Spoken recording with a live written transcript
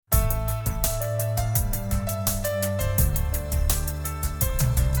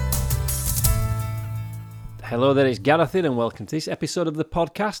Hello there, it's Gareth here and welcome to this episode of the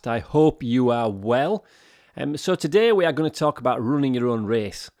podcast. I hope you are well. So today we are going to talk about running your own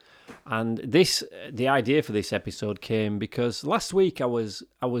race. And the idea for this episode came because last week I was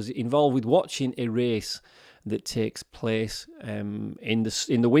involved with watching a race that takes place in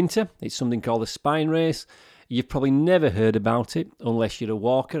the winter. It's something called the Spine Race. You've probably never heard about it unless you're a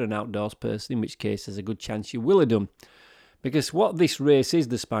walker, an outdoors person, in which case there's a good chance you will have done. Because what this race is,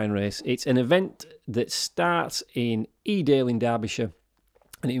 the Spine Race, it's an event that starts in Edale in Derbyshire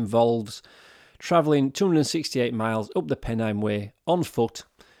and it involves travelling 268 miles up the Pennine Way on foot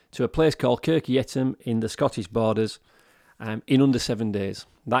to a place called Kirky Yetholm in the Scottish borders in under 7 days.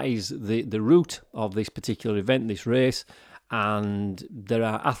 That is the route of this particular event, this race, and there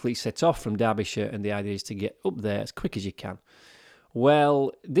are athletes set off from Derbyshire and the idea is to get up there as quick as you can.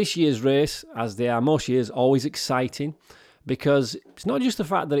 Well, this year's race, as they are most years, always exciting. Because it's not just the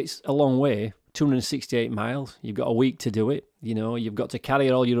fact that it's a long way, 268 miles, you've got a week to do it, you've got to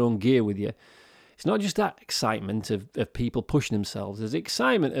carry all your own gear with you. It's not just that excitement of people pushing themselves. There's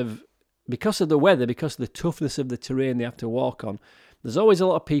excitement of, because of the weather, because of the toughness of the terrain they have to walk on, there's always a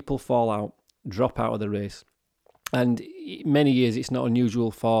lot of people fall out, drop out of the race. And many years it's not unusual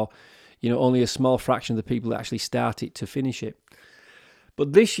for, only a small fraction of the people that actually start it to finish it.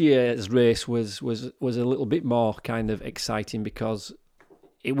 But this year's race was a little bit more kind of exciting because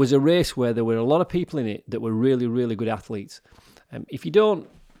it was a race where there were a lot of people in it that were really, really good athletes. If you don't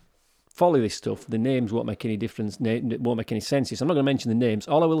follow this stuff, the names won't make any difference, won't make any sense. So I'm not going to mention the names.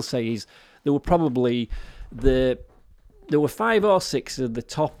 All I will say is there were 5 or 6 of the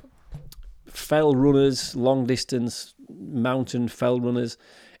top fell runners, long distance mountain fell runners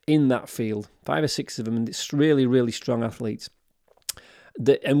in that field. 5 or 6 of them, and it's really, really strong athletes.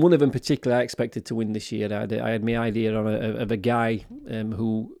 And one of them in particular I expected to win this year. I had my idea of a guy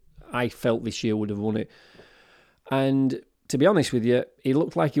who I felt this year would have won it. And to be honest with you, he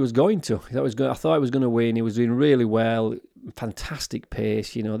looked like he was going to. I thought he was going to win. He was doing really well, fantastic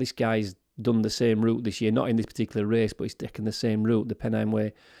pace. This guy's done the same route this year, not in this particular race, but he's taken the same route, the Pennine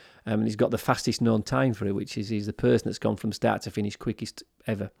Way. And he's got the fastest known time for it, which is he's the person that's gone from start to finish quickest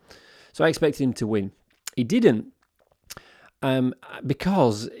ever. So I expected him to win. He didn't.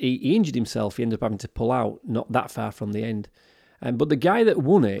 Because he injured himself, he ended up having to pull out not that far from the end. But the guy that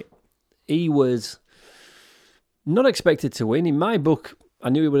won it, he was not expected to win. In my book, I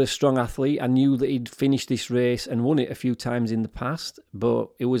knew he was a strong athlete. I knew that he'd finished this race and won it a few times in the past, but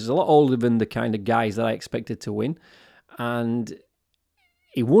it was a lot older than the kind of guys that I expected to win. And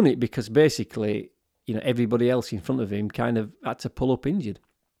he won it because basically, everybody else in front of him kind of had to pull up injured.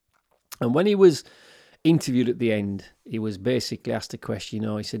 And when he was interviewed at the end, he was basically asked a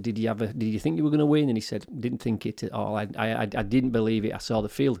question. He said, "Did you think you were going to win?" And he said, "Didn't think it at all. I didn't believe it. I saw the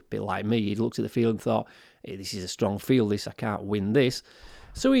field, a bit like me. He looked at the field and thought, hey, this is a strong field. I can't win this."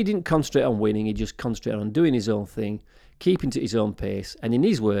 So he didn't concentrate on winning. He just concentrated on doing his own thing, keeping to his own pace, and in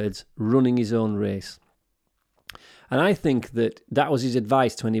his words, running his own race. And I think that was his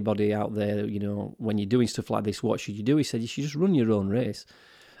advice to anybody out there. When you're doing stuff like this, what should you do? He said, you should just run your own race.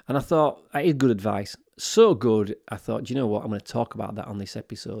 And I thought, that is good advice. So good, I thought, you know what, I'm going to talk about that on this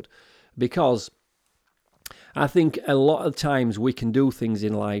episode. Because I think a lot of times we can do things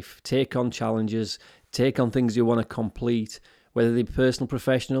in life, take on challenges, take on things you want to complete, whether they're personal,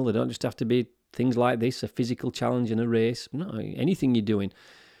 professional. They don't just have to be things like this, a physical challenge in a race. No, anything you're doing,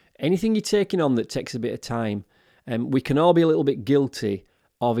 anything you're taking on that takes a bit of time. We can all be a little bit guilty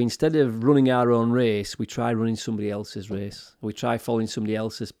of, instead of running our own race, we try running somebody else's race. We try following somebody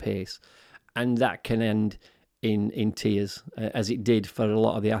else's pace. And that can end in tears, as it did for a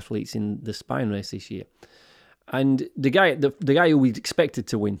lot of the athletes in the Spine Race this year. And the guy who we'd expected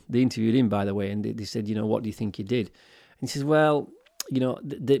to win, they interviewed him, by the way, and they said, what do you think he did? And he says, well,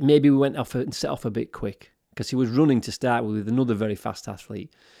 maybe we went off and set off a bit quick, because he was running to start with another very fast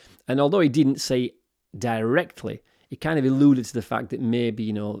athlete. And although he didn't say directly, he kind of alluded to the fact that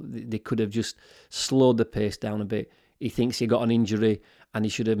maybe, they could have just slowed the pace down a bit. He thinks he got an injury and he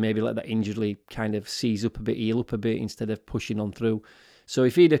should have maybe let that injury kind of seize up a bit, heal up a bit instead of pushing on through. So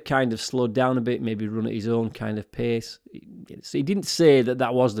if he'd have kind of slowed down a bit, maybe run at his own kind of pace. So he didn't say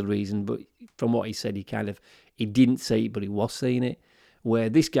that was the reason, but from what he said, he didn't say it, but he was saying it. Where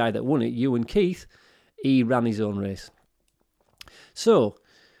this guy that won it, Ewan Keith, he ran his own race. So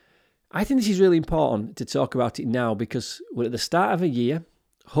I think this is really important to talk about it now, because we're at the start of a year.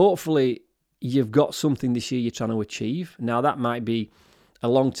 Hopefully you've got something this year you're trying to achieve. Now that might be a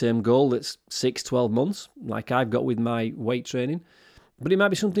long-term goal that's 6-12 months, like I've got with my weight training. But it might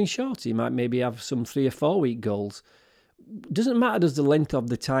be something short. You might maybe have some 3 or 4 week goals. doesn't matter does the length of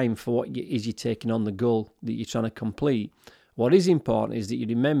the time for what is you're taking on the goal that you're trying to complete. What is important is that you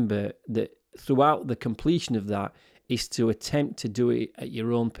remember that throughout the completion of that is to attempt to do it at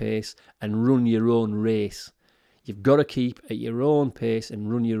your own pace and run your own race. You've got to keep at your own pace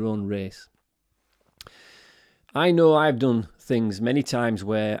and run your own race. I know I've done things many times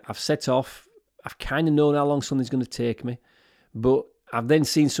where I've set off, I've kind of known how long something's going to take me, but I've then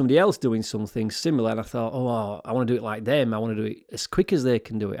seen somebody else doing something similar and I thought, oh, I want to do it like them. I want to do it as quick as they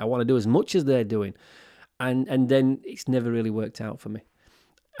can do it. I want to do as much as they're doing. And then it's never really worked out for me.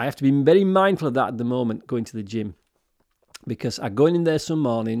 I have to be very mindful of that at the moment going to the gym, because I'm going in there some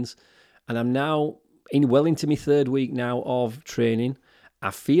mornings and I'm now well into my third week now of training.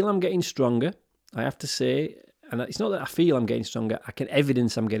 I feel I'm getting stronger, I have to say. And it's not that I feel I'm getting stronger. I can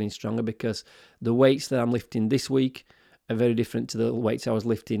evidence I'm getting stronger because the weights that I'm lifting this week are very different to the weights I was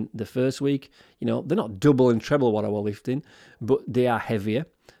lifting the first week. You know, they're not double and treble what I was lifting, but they are heavier.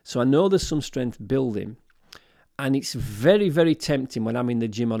 So I know there's some strength building. And it's very, very tempting when I'm in the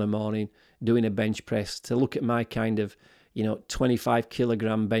gym on a morning doing a bench press to look at my kind of, 25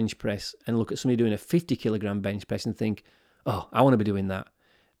 kilogram bench press and look at somebody doing a 50 kilogram bench press and think, oh, I want to be doing that.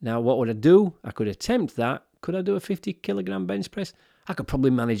 Now, what would I do? I could attempt that. Could I do a 50 kilogram bench press? I could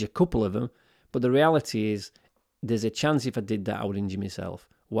probably manage a couple of them. But the reality is, there's a chance if I did that, I would injure myself.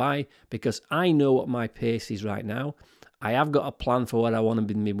 Why? Because I know what my pace is right now. I have got a plan for where I want to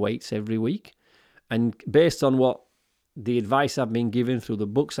be in my weights every week. And based on what the advice I've been given through the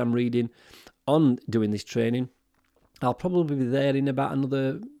books I'm reading on doing this training, I'll probably be there in about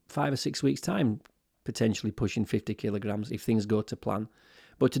another 5 or 6 weeks' time, potentially pushing 50 kilograms if things go to plan.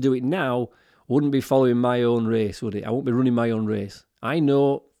 But to do it now wouldn't be following my own race, would it? I won't be running my own race. I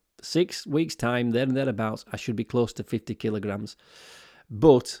know 6 weeks' time, there and thereabouts, I should be close to 50 kilograms.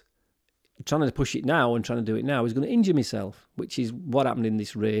 But trying to push it now and trying to do it now is going to injure myself, which is what happened in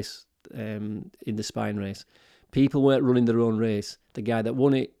this race, in the spine race. People weren't running their own race. The guy that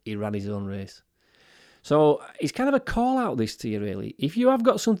won it, he ran his own race. So it's kind of a call out this to you, really. If you have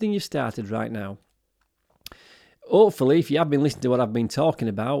got something you've started right now, hopefully, if you have been listening to what I've been talking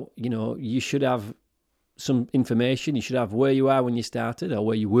about, you should have some information. You should have where you are when you started, or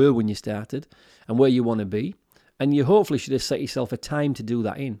where you were when you started, and where you want to be. And you hopefully should have set yourself a time to do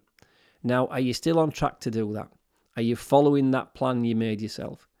that in. Now, are you still on track to do that? Are you following that plan you made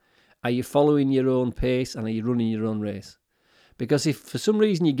yourself? Are you following your own pace, and are you running your own race? Because if for some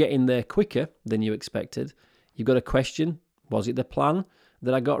reason you're getting there quicker than you expected, you've got to question, was it the plan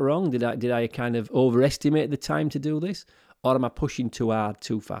that I got wrong? Did I kind of overestimate the time to do this? Or am I pushing too hard,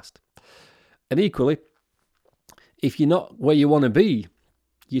 too fast? And equally, if you're not where you want to be,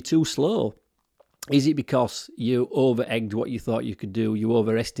 you're too slow. Is it because you over-egged what you thought you could do, you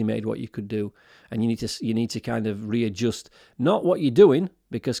overestimated what you could do, and you need to kind of readjust, not what you're doing,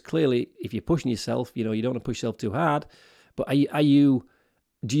 because clearly if you're pushing yourself, you don't want to push yourself too hard, but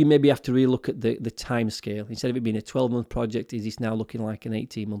do you maybe have to relook at the time scale? Instead of it being a 12-month project, is this now looking like an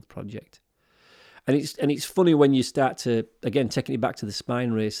 18-month project? And it's funny when you start to, again, taking it back to the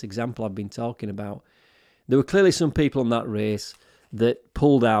spine race example I've been talking about, there were clearly some people in that race that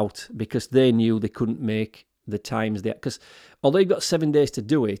pulled out because they knew they couldn't make the times there. Because although you've got 7 days to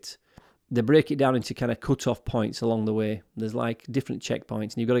do it, they break it down into kind of cut-off points along the way. There's like different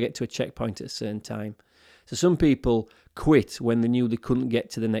checkpoints, and you've got to get to a checkpoint at a certain time. So some people quit when they knew they couldn't get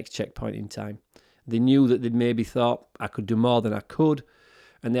to the next checkpoint in time. They knew that they'd maybe thought, I could do more than I could,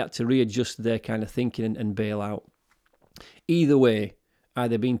 and they had to readjust their kind of thinking and bail out. Either way,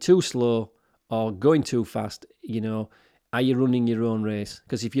 either being too slow or going too fast, are you running your own race?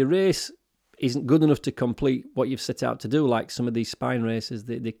 Because if your race isn't good enough to complete what you've set out to do, like some of these spine races,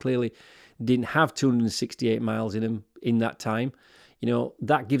 they clearly didn't have 268 miles in them in that time.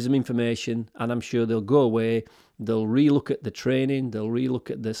 That gives them information, and I'm sure they'll go away, they'll relook at the training, they'll relook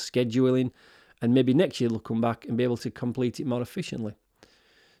at the scheduling, and maybe next year they'll come back and be able to complete it more efficiently.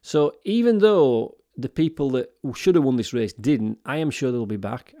 So even though the people that should have won this race didn't, I am sure they'll be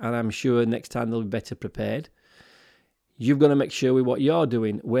back, and I'm sure next time they'll be better prepared. You've got to make sure with what you're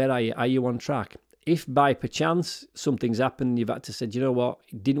doing, where are you? Are you on track? If by perchance something's happened, you've had to say, you know what,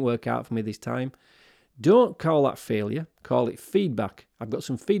 it didn't work out for me this time, don't call that failure, call it feedback. I've got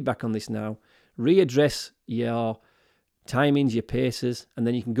some feedback on this now. Readdress your timings, your paces, and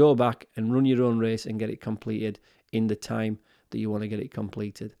then you can go back and run your own race and get it completed in the time that you want to get it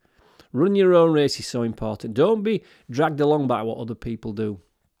completed. Run your own race is so important. Don't be dragged along by what other people do.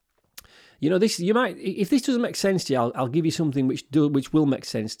 If this doesn't make sense to you, I'll give you something which will make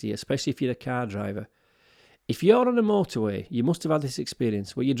sense to you, especially if you're a car driver. If you're on a motorway, you must have had this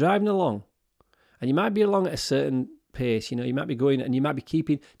experience where you're driving along, and you might be along at a certain pace. You might be going and you might be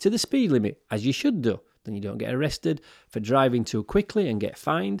keeping to the speed limit, as you should do. Then you don't get arrested for driving too quickly and get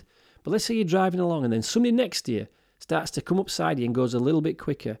fined. But let's say you're driving along and then somebody next to you starts to come upside you and goes a little bit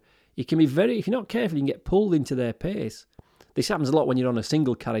quicker. You can be if you're not careful, you can get pulled into their pace. This happens a lot when you're on a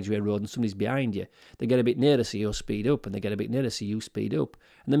single carriageway road and somebody's behind you. They get a bit nearer, so you speed up, and they get a bit nearer, so you speed up.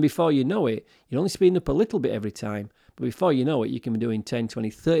 And then before you know it, you're only speeding up a little bit every time. But before you know it, you can be doing 10, 20,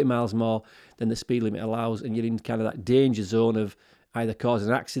 30 miles more than the speed limit allows, and you're in kind of that danger zone of either causing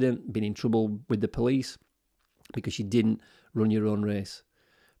an accident, being in trouble with the police, because you didn't run your own race.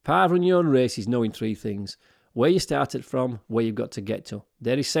 Part of running your own race is knowing three things. Where you started from, where you've got to get to.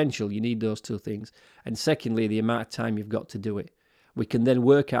 They're essential. You need those two things. And secondly, the amount of time you've got to do it. We can then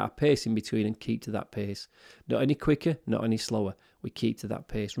work out a pace in between and keep to that pace. Not any quicker, not any slower. We keep to that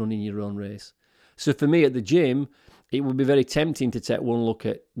pace, running your own race. So for me at the gym, it would be very tempting to take one look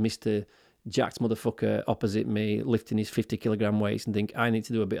at Mr. Jacked motherfucker opposite me, lifting his 50 kilogram weights and think, I need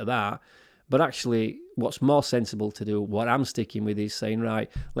to do a bit of that. But actually, what's more sensible to do, what I'm sticking with, is saying, right,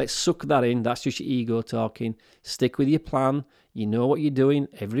 let's suck that in. That's just your ego talking. Stick with your plan. You know what you're doing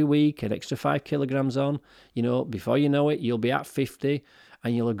every week, an extra 5 kilograms on. Before you know it, you'll be at 50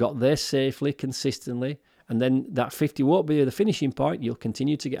 and you'll have got there safely, consistently. And then that 50 won't be the finishing point. You'll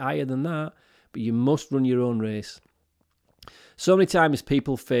continue to get higher than that. But you must run your own race. So many times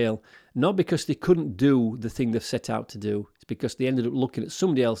people fail, not because they couldn't do the thing they've set out to do. It's because they ended up looking at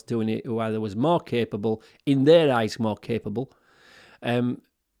somebody else doing it who either was more capable, in their eyes more capable,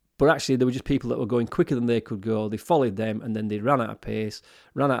 but actually they were just people that were going quicker than they could go. They followed them and then they ran out of pace,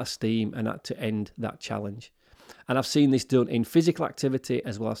 ran out of steam, and had to end that challenge. And I've seen this done in physical activity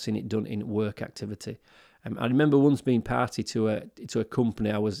as well as I've seen it done in work activity. I remember once being party to a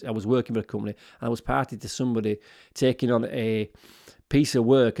company. I was working for a company, and I was party to somebody taking on a piece of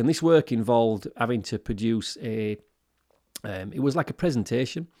work, and this work involved having to produce it was like a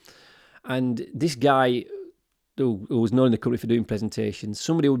presentation, and this guy who was known in the company for doing presentations,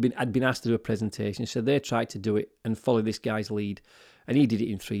 somebody had been asked to do a presentation, so they tried to do it and follow this guy's lead, and he did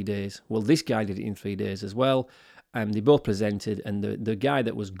it in 3 days. Well, this guy did it in 3 days as well. They both presented, and the guy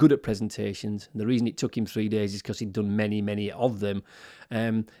that was good at presentations, the reason it took him 3 days is because he'd done many, many of them.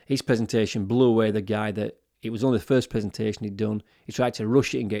 His presentation blew away the guy that it was only the first presentation he'd done. He tried to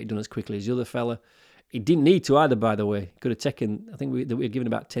rush it and get it done as quickly as the other fella. He didn't need to either, by the way. He could have taken, I think we were given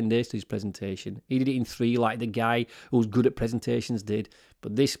about 10 days to his presentation. He did it in 3 like the guy who was good at presentations did.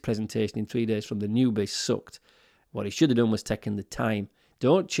 But this presentation in 3 days from the newbie sucked. What he should have done was taken the time.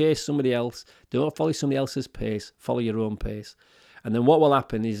 Don't chase somebody else. Don't follow somebody else's pace. Follow your own pace. And then what will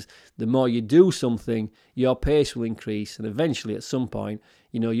happen is the more you do something, your pace will increase. And eventually at some point,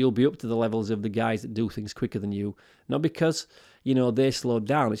 you'll be up to the levels of the guys that do things quicker than you. Not because, they slowed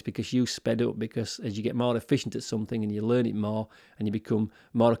down. It's because you sped up. Because as you get more efficient at something and you learn it more and you become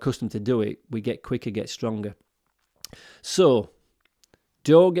more accustomed to do it, we get quicker, get stronger. So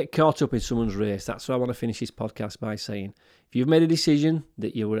don't get caught up in someone's race. That's what I want to finish this podcast by saying. If you've made a decision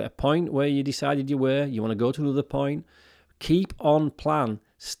that you were at a point where you decided you want to go to another point, keep on plan.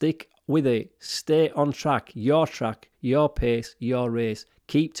 Stick with it. Stay on track, your pace, your race.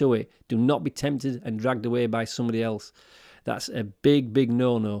 Keep to it. Do not be tempted and dragged away by somebody else. That's a big, big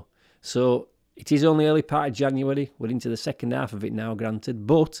no-no. So it is only early part of January. We're into the second half of it now, granted,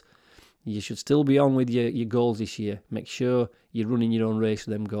 but you should still be on with your goals this year. Make sure you're running your own race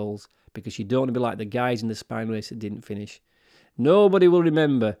with them goals, because you don't want to be like the guys in the spine race that didn't finish. Nobody will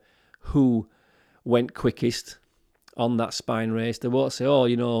remember who went quickest on that spine race. They won't say,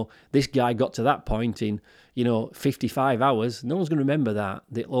 this guy got to that point in, 55 hours. No one's going to remember that.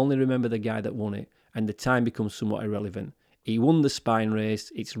 They'll only remember the guy that won it, and the time becomes somewhat irrelevant. He won the spine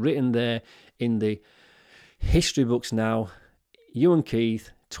race. It's written there in the history books now. Ewan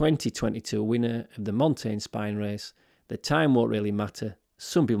Keith, 2022 winner of the Montane Spine Race. The time won't really matter.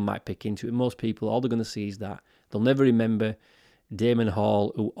 Some people might pick into it. Most people, all they're going to see is that. They'll never remember Damon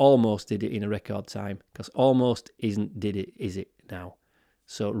Hall, who almost did it in a record time, because almost did it, is it now?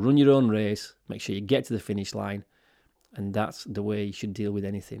 So run your own race. Make sure you get to the finish line. And that's the way you should deal with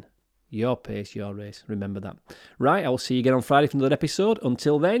anything. Your pace, your race. Remember that. Right, I will see you again on Friday for another episode.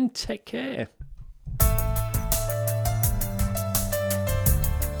 Until then, take care.